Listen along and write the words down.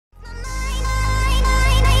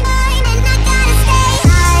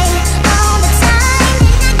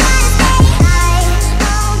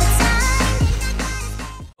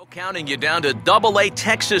Counting you down to Double-A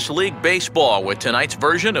Texas League Baseball with tonight's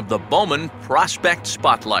version of the Bowman Prospect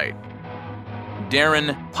Spotlight.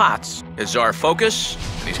 Darren Potts is our focus,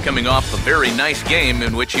 and he's coming off a very nice game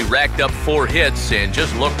in which he racked up 4 hits and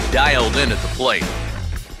just looked dialed in at the plate.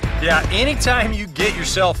 Yeah, anytime you get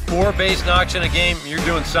yourself 4 base knocks in a game, you're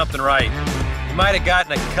doing something right. You might have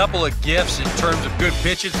gotten a couple of gifts in terms of good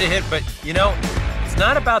pitches to hit, but, you know, it's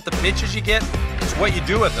not about the pitches you get, it's what you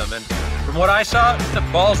do with them. And from what I saw, the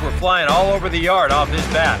balls were flying all over the yard off his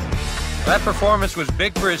bat. That performance was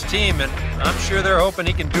big for his team, and I'm sure they're hoping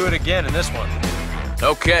he can do it again in this one.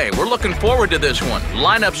 Okay, we're looking forward to this one.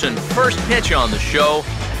 Lineups and first pitch on the show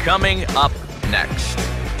coming up next.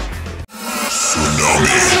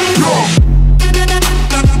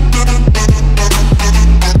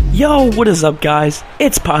 Yo, what is up, guys?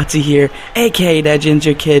 It's Potsay here, aka that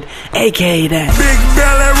ginger kid, aka that Big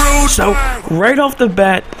Belly Rooster. So, right off the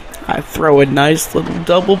bat, I throw a nice little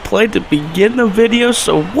double play to begin the video.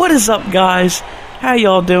 So, what is up, guys? How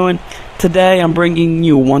y'all doing? Today, I'm bringing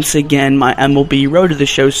you once again my MLB Road to the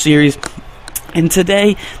Show series. And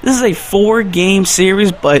today, this is a 4-game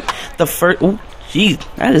series, but the first... Oh, jeez,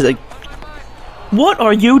 that is a... What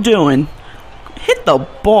are you doing? Hit the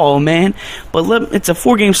ball, man. But it's a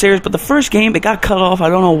 4-game series, but the first game, it got cut off. I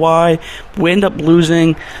don't know why. We end up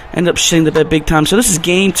losing, end up shitting the bed big time. So this is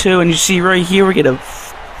game 2, and you see right here, we get a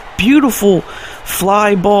beautiful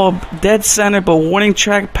fly ball, dead center, but warning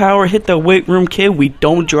track power, hit the weight room kid. We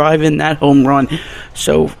don't drive in that home run.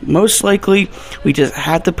 So most likely, we just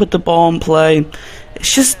had to put the ball in play.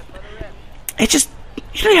 It's just, you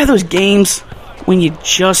know, you have those games when you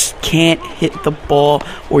just can't hit the ball,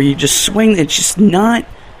 or you just swing, it's just not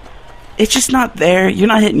there. You're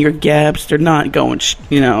not hitting your gaps. They're not going,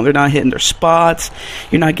 they're not hitting their spots.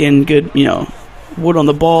 You're not getting good, wood on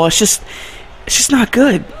the ball. It's just not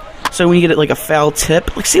good. So when you get it like a foul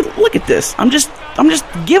tip, like, see, look at this. I'm just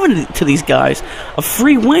giving it to these guys. A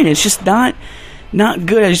free win. It's just not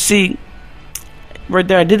good. As you see right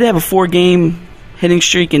there, I did have a 4-game hitting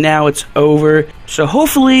streak, and now it's over. So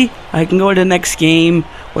hopefully I can go into the next game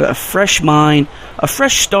with a fresh mind, a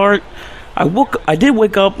fresh start. I did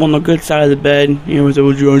wake up on the good side of the bed. Was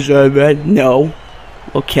you on the side of the bed? No.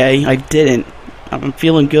 Okay, I didn't. I'm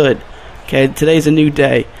feeling good. Okay, today's a new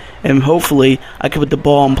day, and hopefully I can put the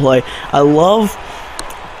ball in play. I love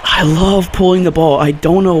pulling the ball. I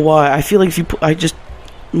don't know why. I feel like if you you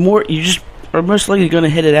just are most likely going to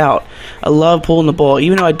hit it out. I love pulling the ball,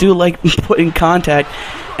 even though I do like putting contact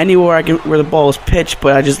anywhere where the ball is pitched,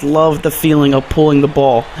 but I just love the feeling of pulling the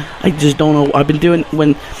ball. I just don't know. I've been doing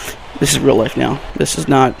this is real life now. This is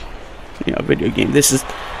not a video game. This is,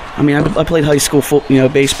 I played high school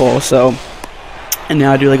baseball, so, and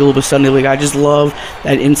now I do like a little bit of Sunday league. I just love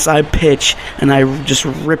that inside pitch, and I just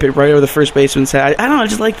rip it right over the first baseman's head. I don't know. I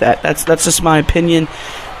just like that. That's just my opinion.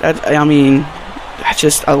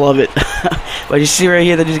 I love it. But you see right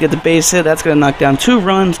here, they just get the base hit. That's going to knock down 2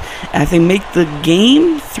 runs. And I think make the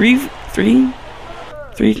game 3.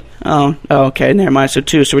 Oh, okay, never mind. So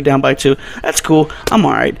 2, so we're down by 2. That's cool. I'm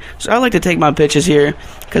all right. So I like to take my pitches here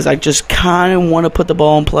because I just kind of want to put the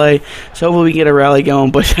ball in play. So hopefully we get a rally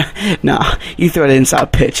going. But nah, you throw that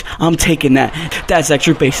inside pitch. I'm taking that. That's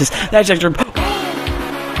extra bases. That's extra.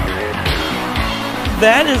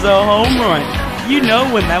 That is a home run. You know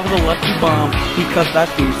when that was a lucky bomb because that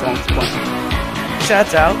theme song's playing.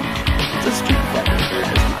 Shouts out to Street Fighter.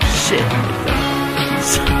 Shit.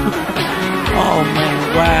 Oh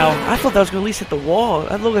man, wow. I thought that was going to at least hit the wall.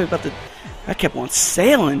 I kept on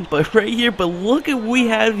sailing, but right here, but look at what we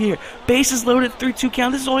have here. Bases loaded, 3-2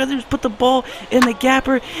 count. This is all I have to do is put the ball in the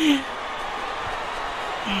gapper.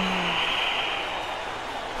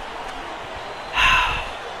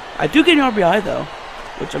 I do get an RBI though,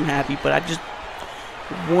 which I'm happy, but I just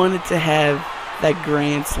wanted to have that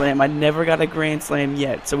grand slam. I never got a grand slam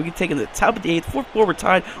yet. So we can take it to the top of the 8th. 4-4, we're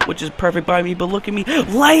tied, which is perfect by me. But look at me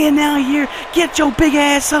laying out here. Get your big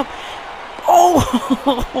ass up.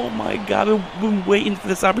 Oh my God. I've been waiting for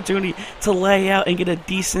this opportunity to lay out and get a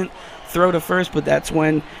decent throw to first. But that's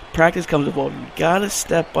when practice comes involved. You got to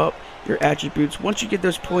step up your attributes. Once you get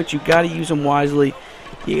those points, you got to use them wisely.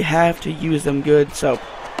 You have to use them good. So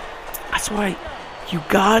that's why you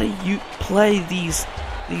got to play these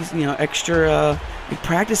extra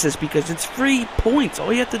practices, because it's free points.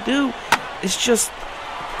 All you have to do is just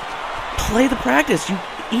play the practice. They're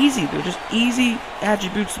just easy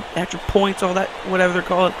attributes, extra points, all that, whatever they're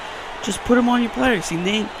called. Just put them on your players. See,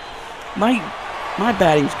 my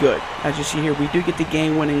batting's good. As you see here, we do get the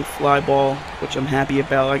game-winning fly ball, which I'm happy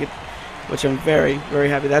about. Which I'm very, very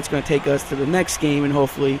happy. That's going to take us to the next game and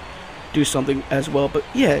hopefully do something as well. But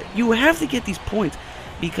yeah, you have to get these points.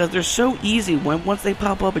 because they're so easy. Once they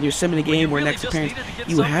pop up and you're simming a game or next appearance,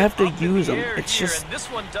 you have to use them. It's just,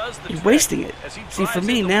 you're wasting it. See, for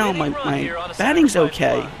me now, my batting's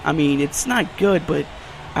okay. I mean, it's not good, but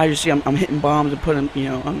I just see I'm hitting bombs and putting,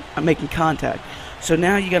 I'm making contact. So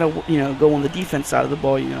now you gotta, go on the defense side of the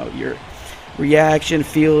ball. Your reaction,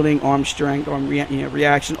 fielding, arm strength,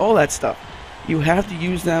 reaction, all that stuff. You have to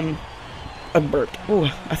use them. I burped. Ooh,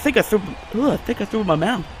 I think I threw my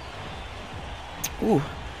mouth. Ooh.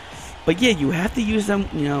 But yeah, you have to use them.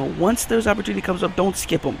 Once those opportunity comes up, don't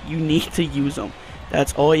skip them. You need to use them.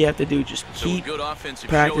 That's all you have to do. Just keep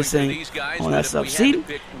practicing on that stuff. See,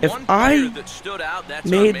 if I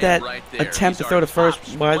made that attempt to throw the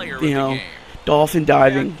first by, dolphin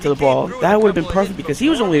diving to the ball, that would have been perfect because he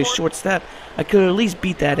was only a short step. I could at least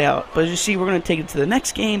beat that out. But as you see, we're going to take it to the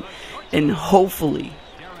next game, and hopefully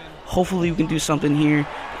we can do something here.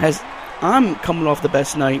 As I'm coming off the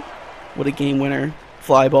best night with a game winner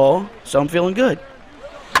fly ball, so I'm feeling good.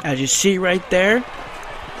 As you see right there,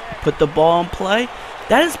 put the ball in play.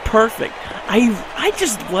 That is perfect. I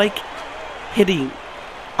just like hitting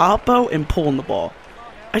oppo and pulling the ball.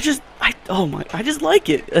 I just like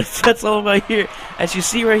it. That's all about here. As you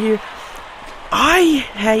see right here,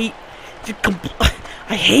 I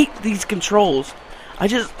hate these controls. I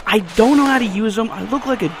don't know how to use them. I look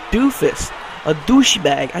like a doofus, a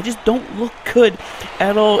douchebag. I just don't look good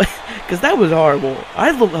at all, because that was horrible.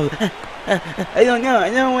 I don't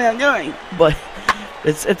know what I'm doing, but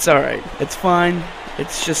it's all right. It's fine.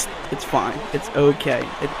 It's fine. It's okay.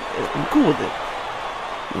 I'm cool with it.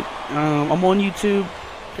 I'm on YouTube.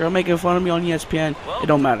 They're making fun of me on ESPN. It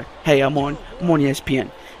don't matter. Hey, I'm on ESPN.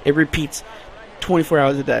 It repeats 24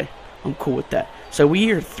 hours a day. I'm cool with that. So we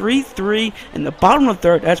are 3-3 in the bottom of the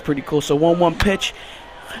third. That's pretty cool. So 1-1 pitch.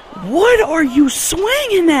 What are you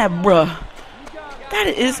swinging at, bruh? That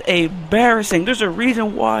is embarrassing. There's a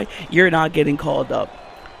reason why you're not getting called up.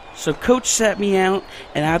 So coach sat me out,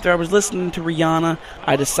 and after I was listening to Rihanna,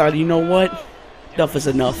 I decided, you know what? Enough is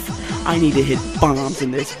enough. I need to hit bombs in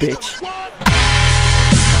this bitch.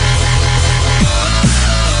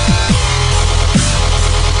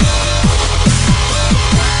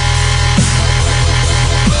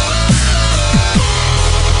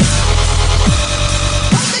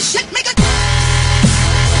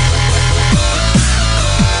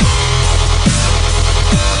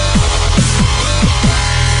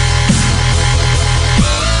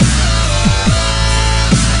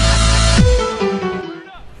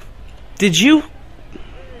 Did you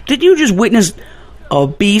just witness a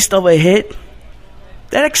beast of a hit?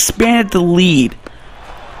 That expanded the lead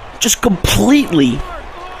just completely.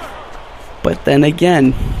 But then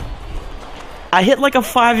again, I hit like a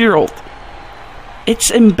 5-year-old.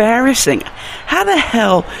 It's embarrassing. How the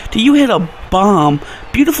hell do you hit a bomb,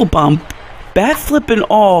 beautiful bomb, bat flip and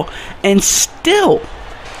all, and still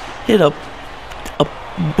hit a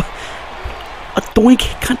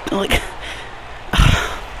doink, like...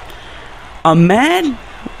 I'm mad,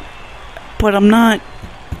 but I'm not.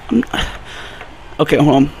 Okay,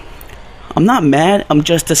 hold on. I'm not mad. I'm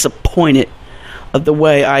just disappointed of the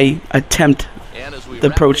way I attempt to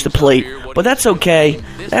approach the plate. But that's okay.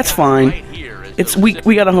 That's fine.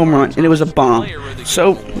 We got a home run, and it was a bomb.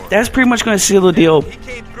 So that's pretty much going to seal the deal.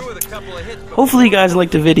 Hopefully, you guys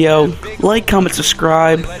liked the video. Like, comment,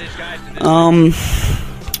 subscribe. I'm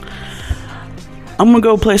gonna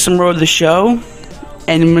go play some Road to the Show.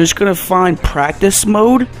 And I'm just going to find practice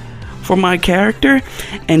mode for my character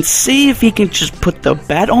and see if he can just put the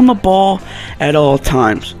bat on the ball at all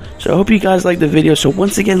times. So I hope you guys like the video. So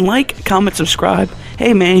once again, like, comment, subscribe.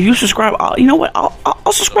 Hey man, if you subscribe, you know what?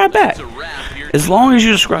 I'll subscribe back. As long as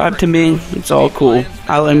you subscribe to me, it's all cool.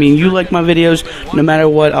 I mean, you like my videos, no matter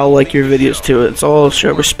what, I'll like your videos too. It's all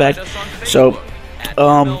show respect. So,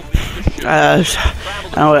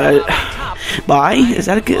 bye. Is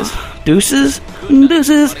that a good? Deuces?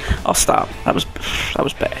 I'll stop. That was bad. Wow, that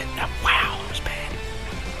was bad.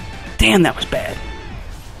 Damn, that was bad.